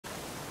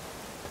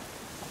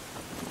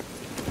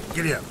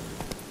Giddy up.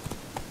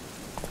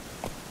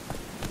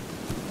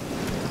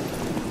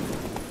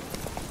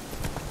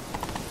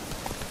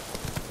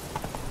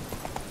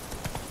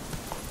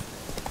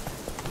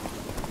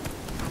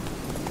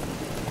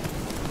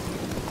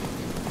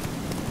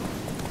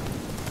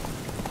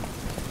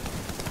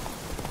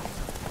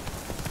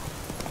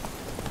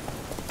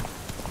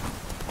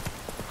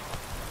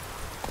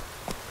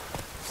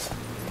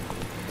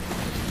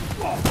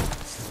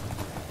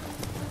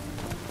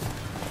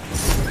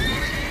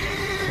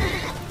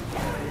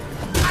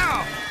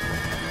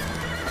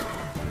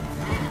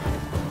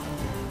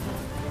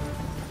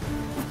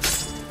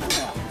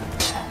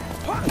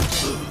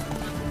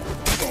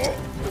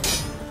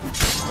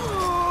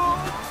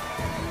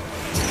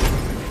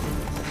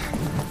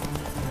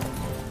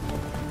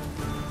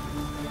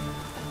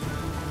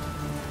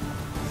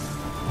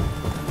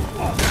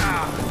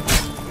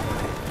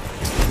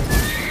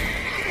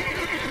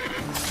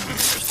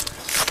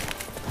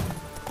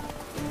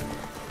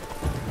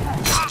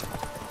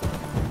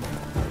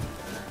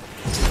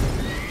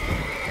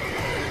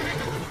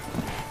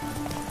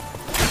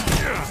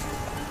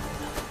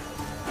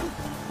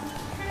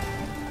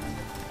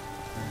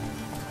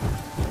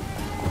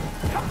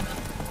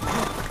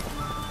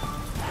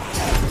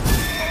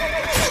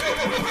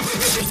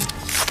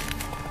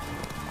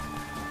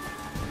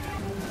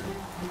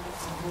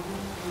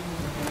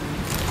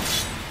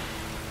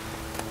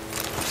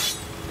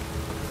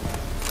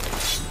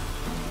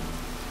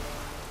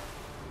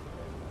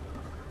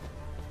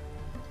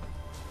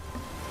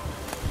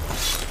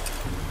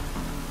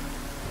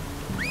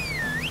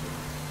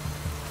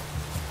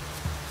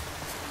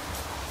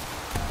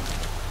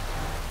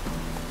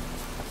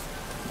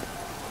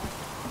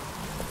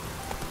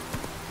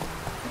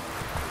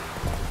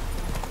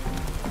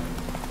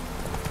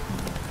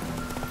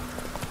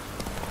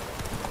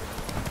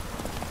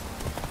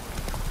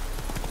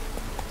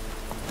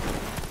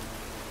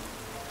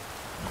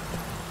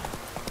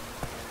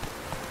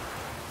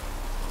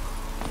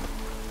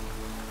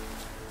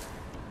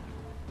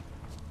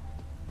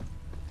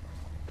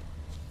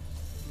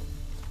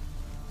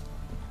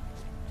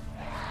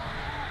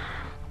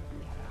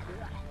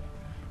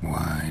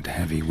 Wide,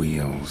 heavy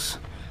wheels.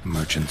 A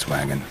merchant's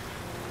wagon.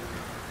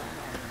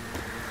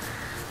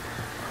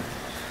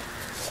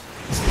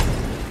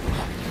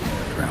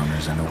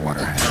 Drowners and a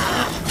waterhead.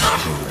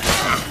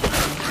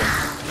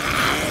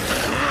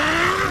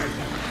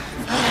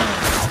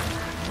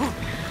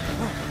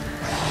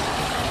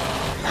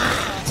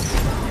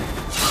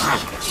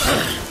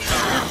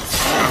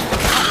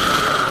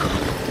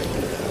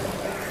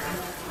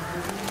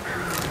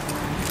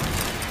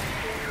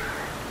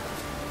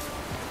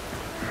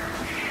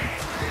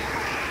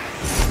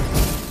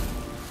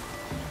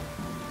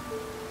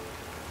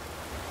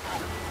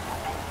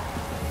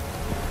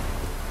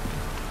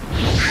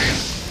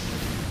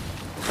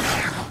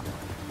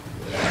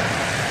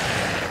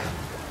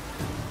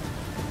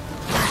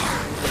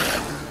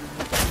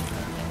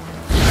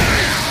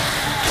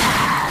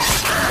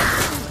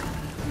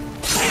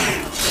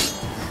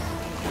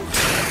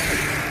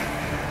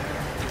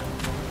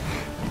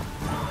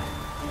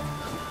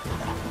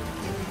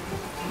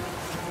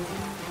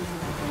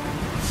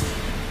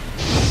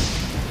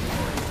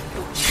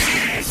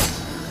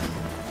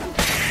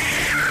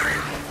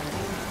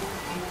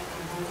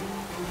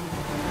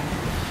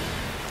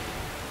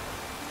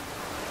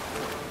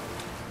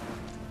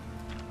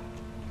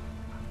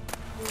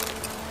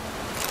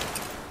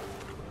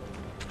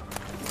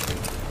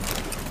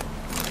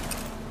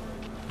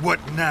 What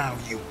now,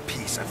 you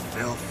piece of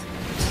filth?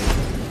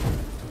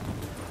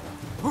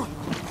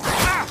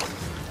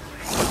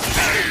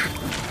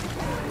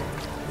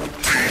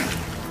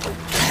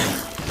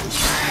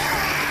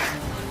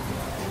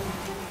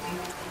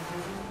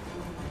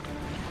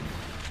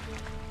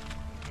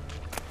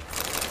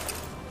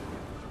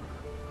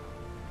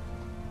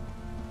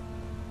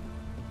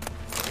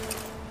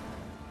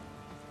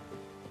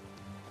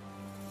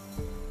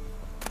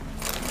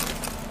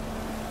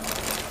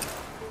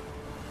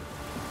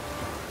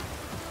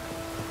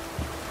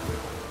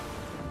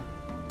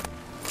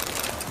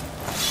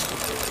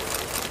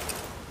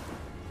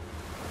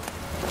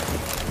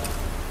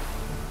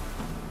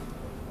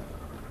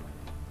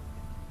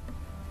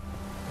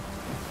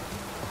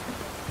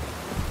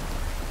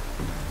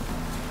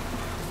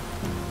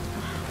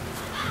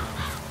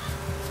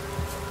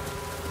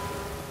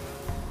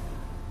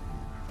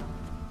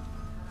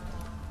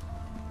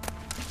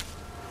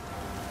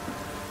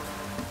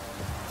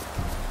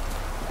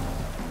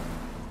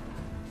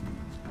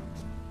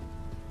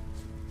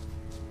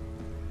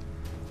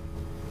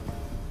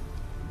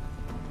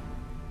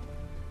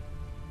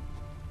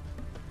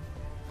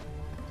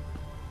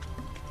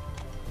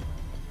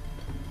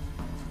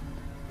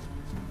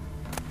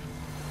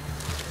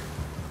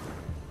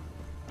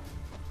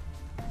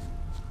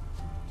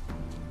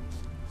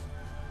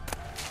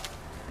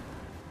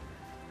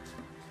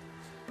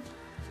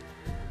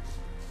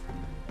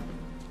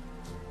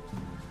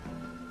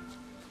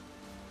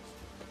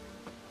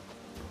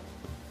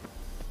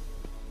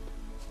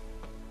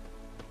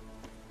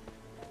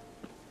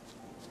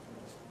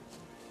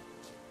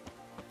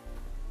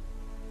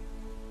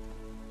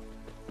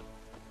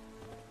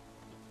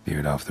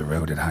 Veered off the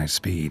road at high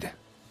speed.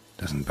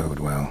 Doesn't bode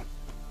well.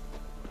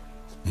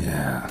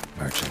 Yeah,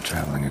 merchant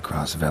traveling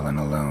across Velen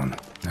alone.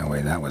 No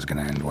way that was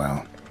gonna end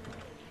well.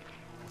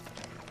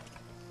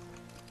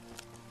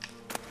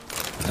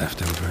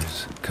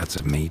 Leftovers, cuts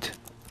of meat,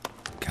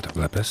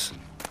 cataplepis.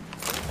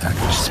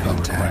 Package still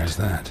requires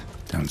that.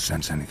 Don't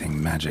sense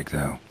anything magic,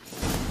 though.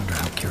 Wonder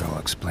how Kira will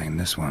explain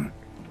this one.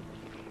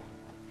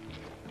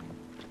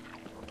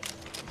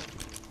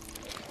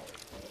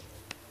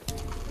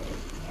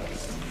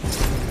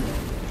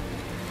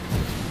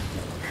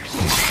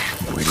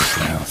 Waited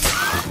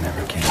south. It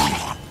never came.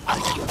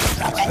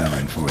 That's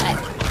Velen for you.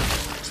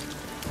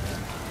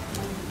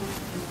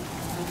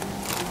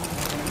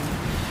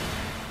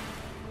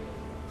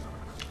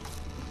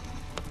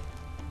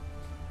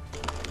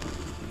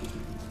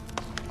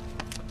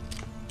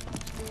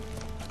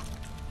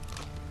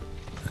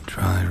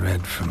 Dry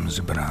red from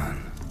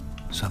Zubran,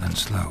 southern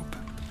slope.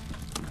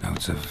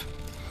 Notes of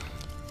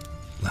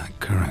black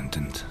currant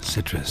and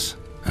citrus.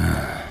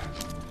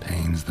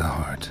 Pains the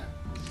heart.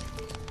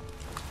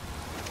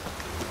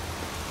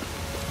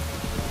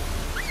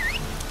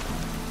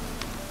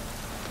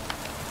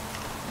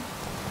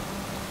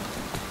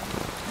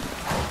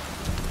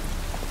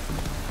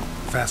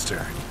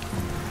 Faster.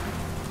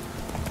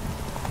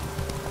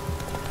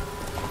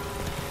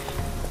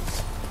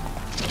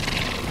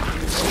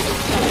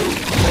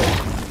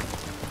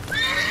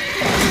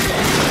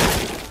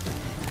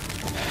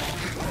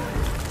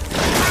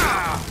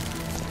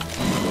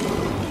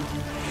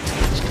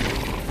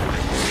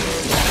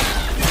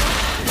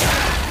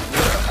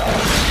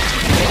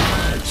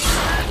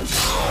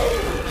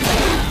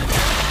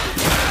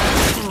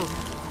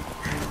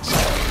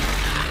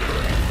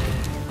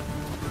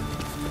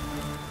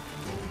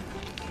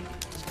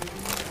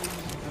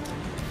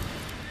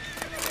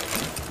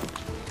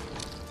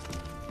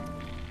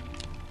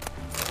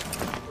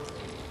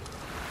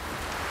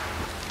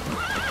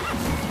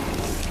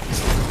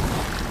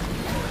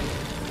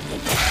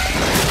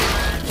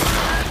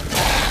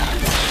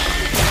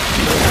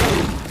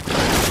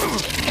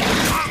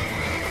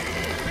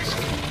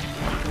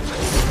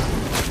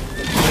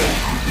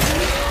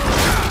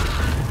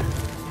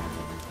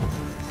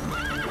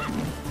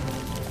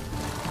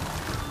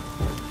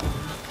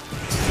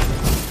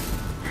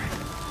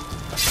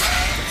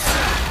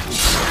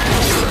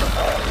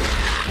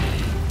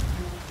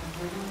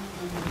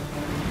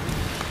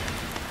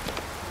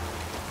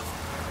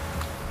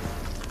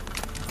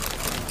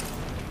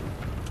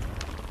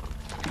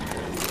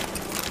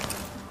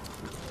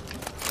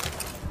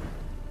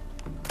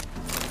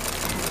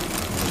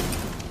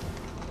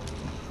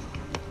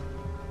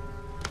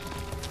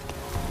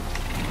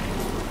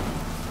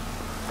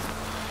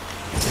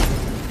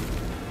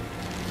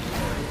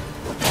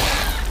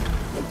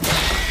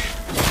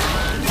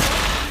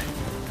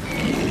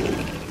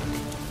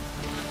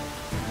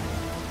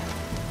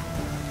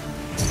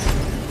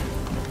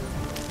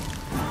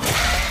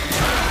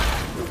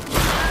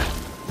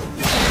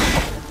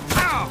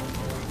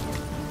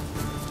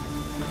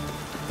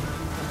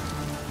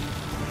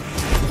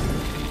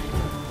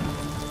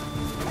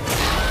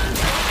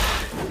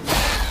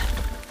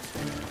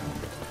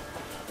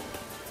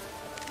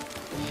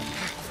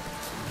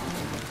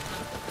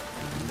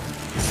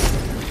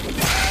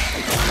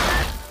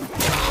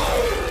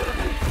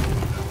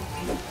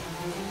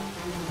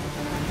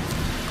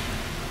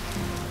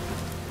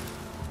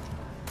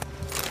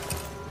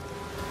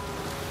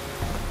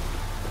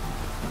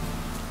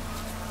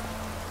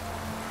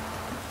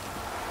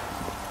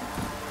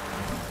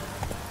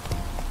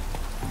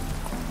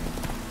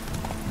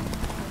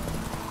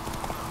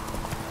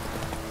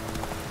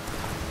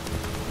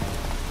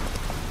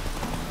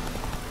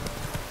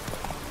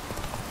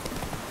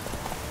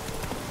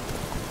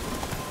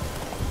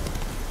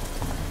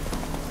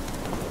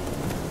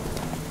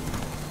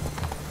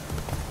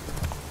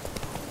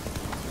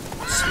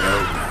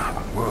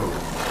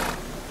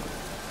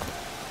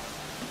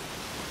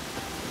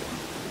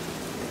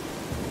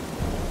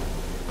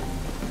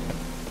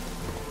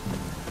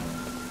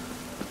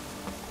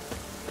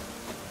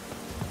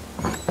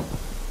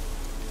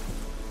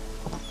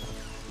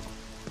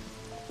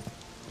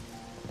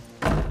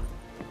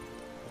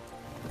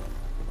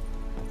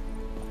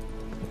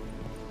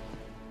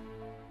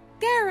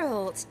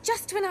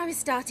 Just when I was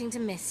starting to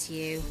miss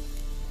you.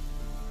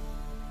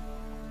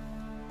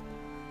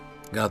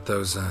 Got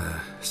those,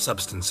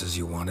 substances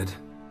you wanted?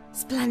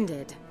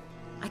 Splendid.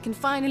 I can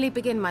finally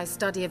begin my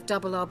study of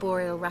double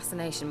arboreal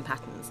racination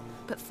patterns.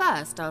 But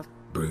first, I'll...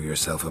 Brew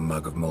yourself a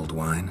mug of mulled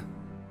wine?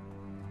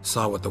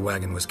 Saw what the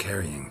wagon was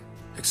carrying.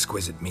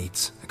 Exquisite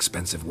meats,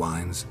 expensive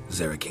wines,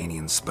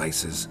 Zerrikanian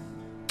spices.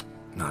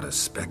 Not a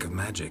speck of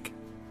magic.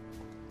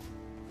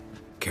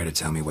 Care to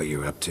tell me what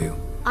you're up to?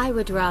 I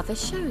would rather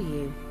show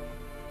you.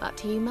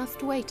 But you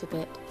must wait a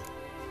bit.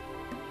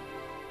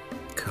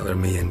 Color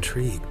me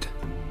intrigued.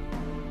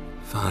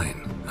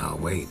 Fine, I'll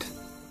wait.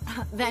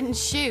 Then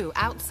shoo,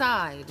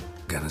 outside.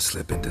 Gonna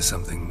slip into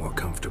something more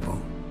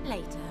comfortable.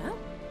 Later.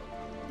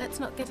 Let's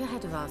not get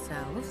ahead of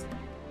ourselves.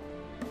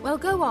 Well,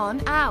 go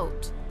on,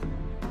 out.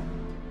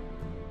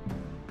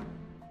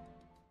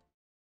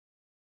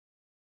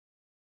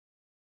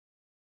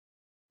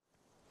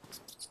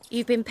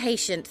 You've been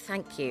patient,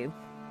 thank you.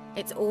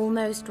 It's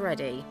almost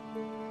ready.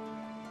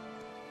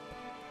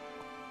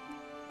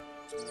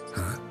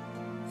 Huh?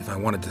 If I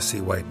wanted to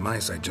see white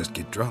mice, I'd just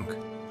get drunk.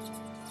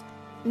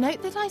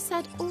 Note that I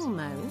said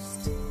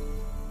almost.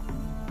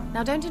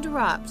 Now don't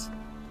interrupt.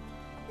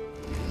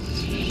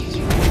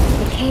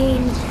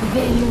 Kane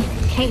Vin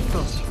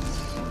Kafel.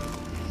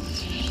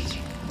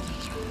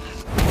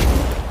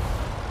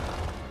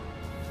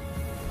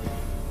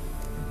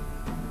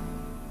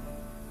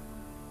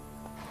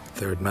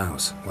 Third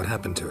mouse. What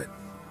happened to it?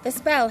 The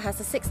spell has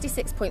a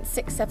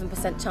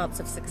 66.67% chance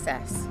of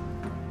success.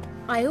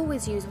 I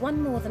always use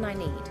one more than I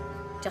need,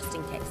 just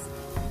in case.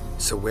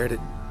 So where did...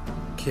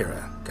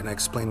 Kira, can I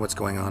explain what's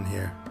going on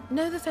here?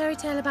 Know the fairy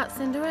tale about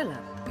Cinderella?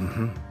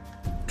 Mm-hmm.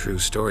 True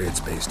story it's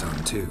based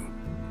on, too.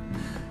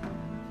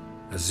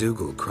 A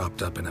Zoogle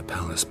cropped up in a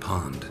palace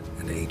pond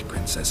and ate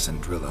Princess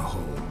Cinderella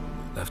whole.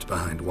 Left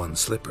behind one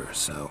slipper,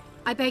 so...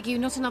 I beg you,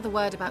 not another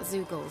word about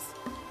Zoogles.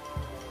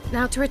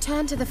 Now, to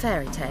return to the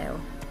fairy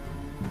tale.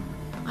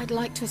 I'd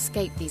like to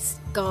escape these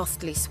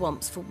ghastly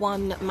swamps for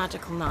one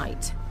magical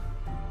night.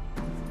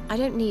 I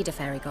don't need a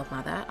fairy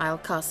godmother, I'll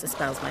cast the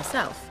spells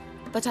myself.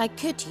 But I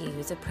could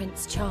use a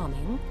Prince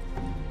Charming.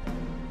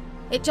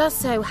 It just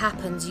so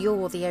happens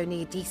you're the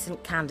only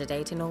decent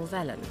candidate in all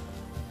Velen.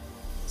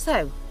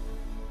 So,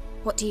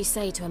 what do you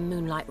say to a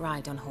moonlight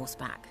ride on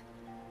horseback?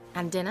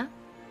 And dinner?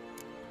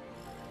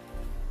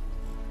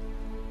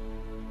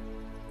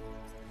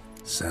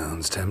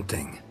 Sounds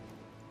tempting.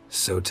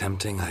 So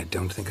tempting, I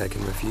don't think I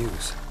can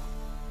refuse.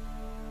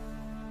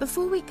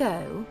 Before we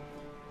go,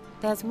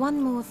 there's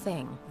one more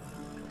thing.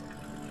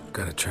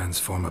 Gotta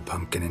transform a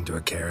pumpkin into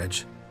a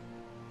carriage?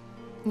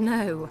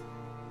 No.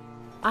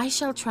 I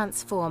shall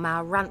transform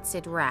our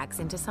rancid rags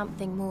into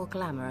something more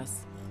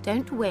glamorous.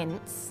 Don't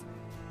wince.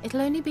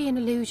 It'll only be an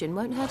illusion,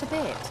 won't hurt a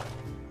bit.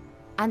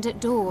 And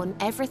at dawn,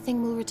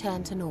 everything will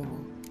return to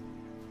normal.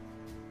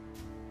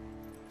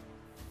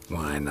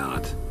 Why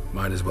not?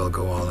 Might as well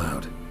go all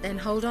out. Then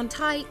hold on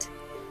tight.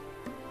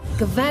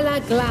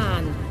 Gavella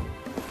Glan.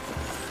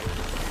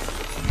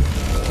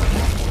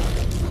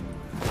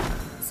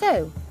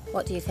 So,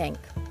 what do you think?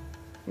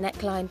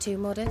 Neckline too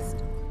modest?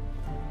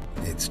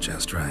 It's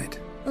just right.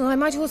 Oh, I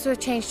might also have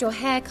changed your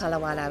hair colour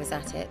while I was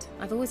at it.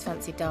 I've always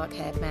fancied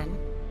dark-haired men.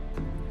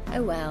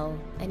 Oh well,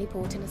 any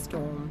port in a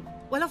storm.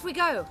 Well, off we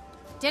go.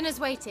 Dinner's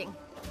waiting.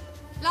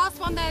 Last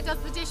one there does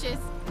the dishes.